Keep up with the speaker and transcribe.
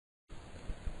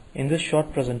In this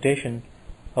short presentation,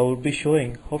 I will be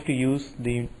showing how to use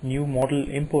the new Model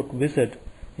Import Wizard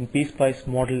in PSpice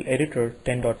Model Editor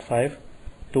 10.5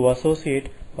 to associate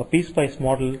a PSpice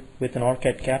model with an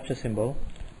OrCAD capture symbol,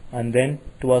 and then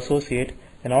to associate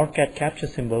an OrCAD capture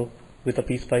symbol with a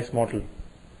PSpice model.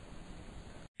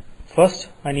 First,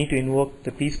 I need to invoke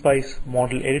the PSpice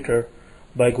Model Editor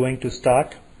by going to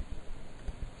Start,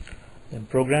 then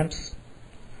Programs,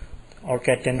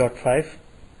 OrCAD 10.5,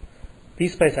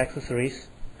 PSpice Accessories,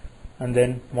 and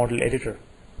then Model Editor,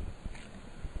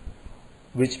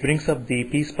 which brings up the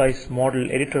PSpice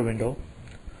Model Editor window,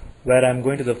 where I am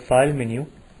going to the File menu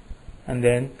and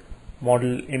then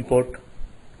Model Import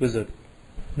Wizard.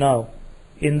 Now,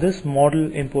 in this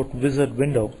Model Import Wizard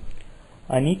window,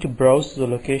 I need to browse the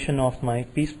location of my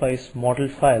PSpice model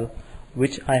file,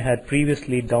 which I had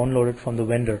previously downloaded from the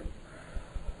vendor.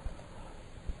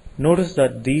 Notice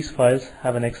that these files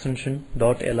have an extension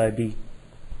 .lib.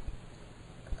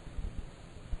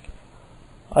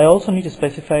 I also need to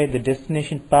specify the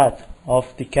destination path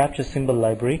of the capture symbol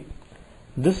library.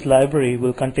 This library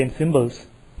will contain symbols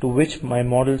to which my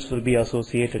models will be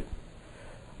associated.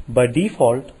 By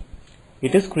default,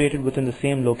 it is created within the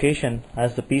same location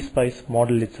as the PSpice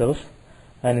model itself,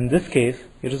 and in this case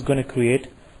it is going to create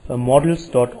a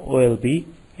models.olb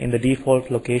in the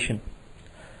default location.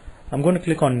 I'm going to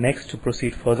click on Next to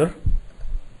proceed further.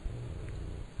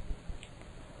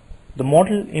 The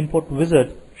Model Import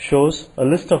Wizard shows a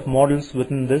list of models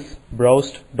within this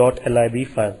browsed.lib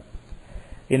file.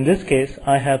 In this case,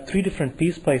 I have 3 different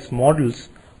PSpice models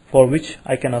for which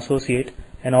I can associate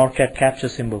an OrCAD capture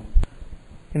symbol.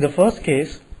 In the first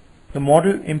case, the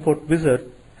Model Import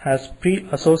Wizard has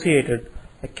pre-associated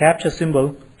a capture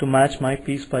symbol to match my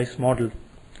PSpice model.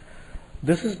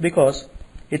 This is because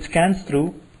it scans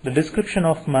through the description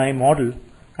of my model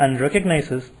and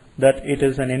recognizes that it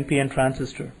is an NPN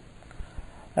transistor.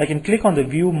 I can click on the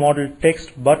View Model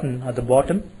text button at the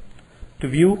bottom to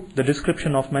view the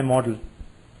description of my model.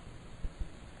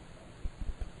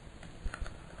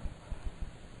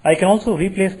 I can also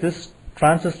replace this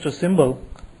transistor symbol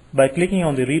by clicking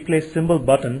on the Replace Symbol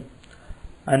button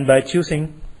and by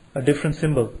choosing a different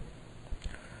symbol.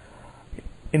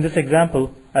 In this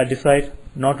example, I decide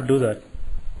not to do that.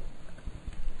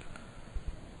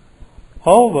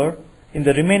 However, in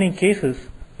the remaining cases,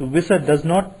 the wizard does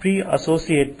not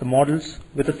pre-associate the models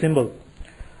with a symbol.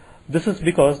 This is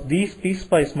because these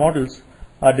PSpice models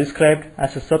are described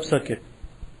as a subcircuit.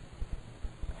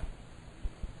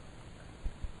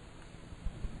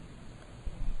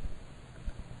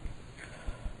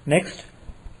 Next,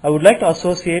 I would like to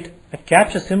associate a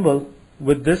capture symbol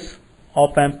with this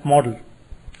op-amp model.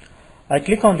 I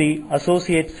click on the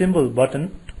Associate Symbol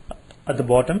button at the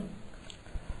bottom,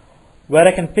 where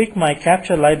I can pick my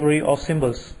capture library of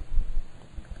symbols.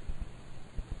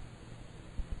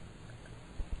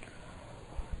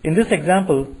 In this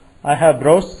example, I have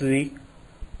browsed the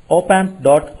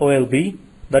opamp.olb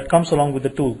that comes along with the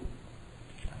tool.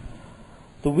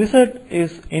 The wizard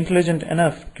is intelligent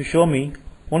enough to show me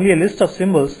only a list of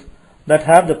symbols that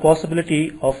have the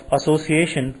possibility of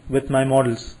association with my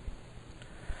models.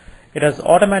 It has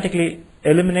automatically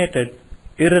eliminated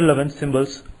irrelevant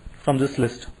symbols from this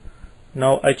list.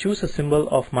 Now I choose a symbol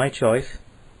of my choice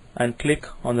and click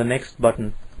on the Next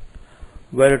button,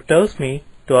 where it tells me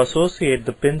to associate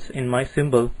the pins in my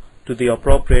symbol to the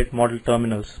appropriate model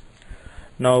terminals.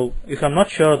 Now, if I'm not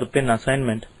sure of the pin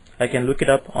assignment, I can look it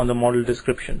up on the model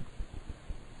description.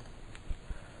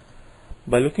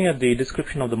 By looking at the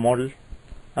description of the model,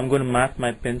 I'm going to map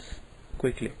my pins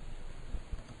quickly.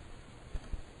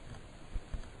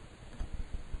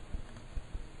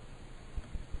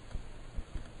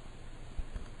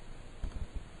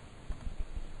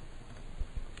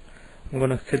 I'm going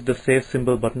to hit the Save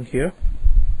Symbol button here.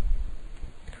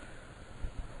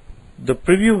 The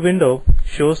preview window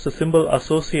shows the symbol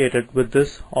associated with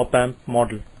this op-amp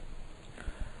model.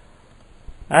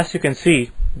 As you can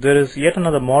see, there is yet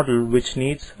another model which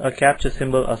needs a capture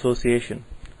symbol association.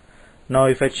 Now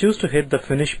if I choose to hit the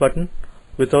Finish button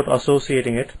without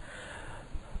associating it,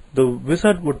 the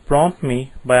wizard would prompt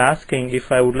me by asking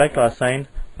if I would like to assign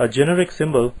a generic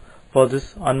symbol for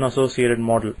this unassociated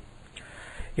model.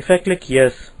 If I click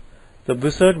Yes, the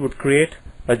wizard would create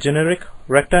a generic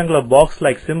rectangular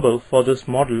box-like symbol for this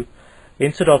model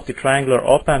instead of the triangular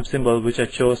op-amp symbol which I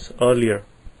chose earlier.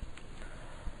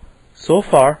 So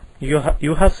far,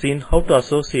 you have seen how to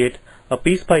associate a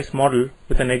PSpice model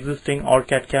with an existing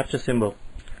OrCAD capture symbol.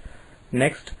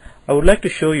 Next, I would like to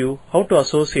show you how to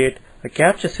associate a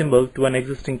capture symbol to an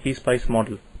existing PSpice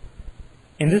model.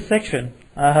 In this section,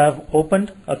 I have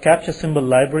opened a capture symbol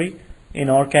library in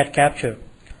OrCAD Capture.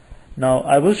 Now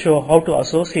I will show how to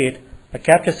associate a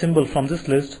capture symbol from this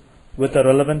list with a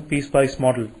relevant PSpice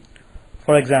model.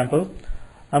 For example,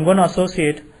 I'm going to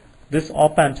associate this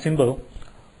op-amp symbol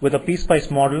with a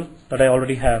PSpice model that I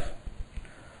already have.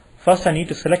 First I need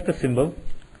to select the symbol,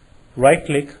 right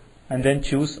click and then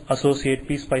choose Associate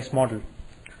PSpice Model,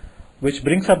 which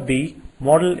brings up the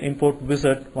Model Import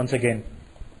Wizard once again.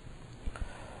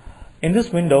 In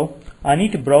this window, I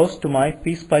need to browse to my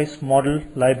PSpice model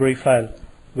library file,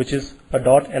 which is a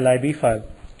 .lib file.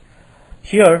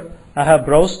 Here I have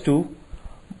browsed to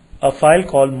a file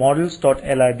called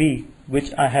models.lib,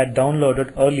 which I had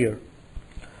downloaded earlier.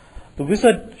 The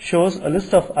wizard shows a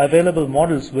list of available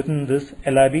models within this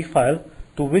lib file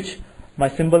to which my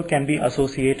symbol can be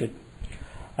associated.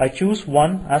 I choose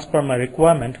one as per my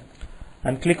requirement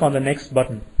and click on the next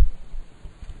button.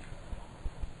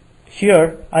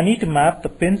 Here I need to map the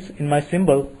pins in my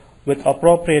symbol with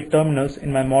appropriate terminals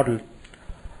in my model.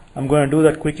 I'm going to do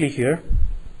that quickly here.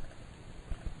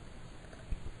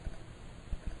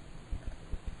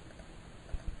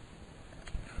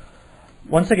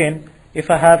 Once again, if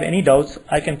I have any doubts,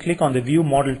 I can click on the View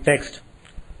Model text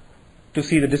to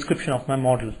see the description of my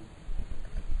model.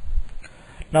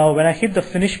 Now when I hit the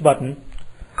Finish button,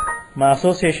 my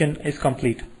association is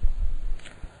complete.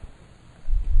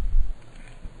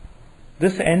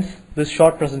 This ends this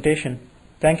short presentation.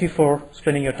 Thank you for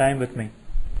spending your time with me.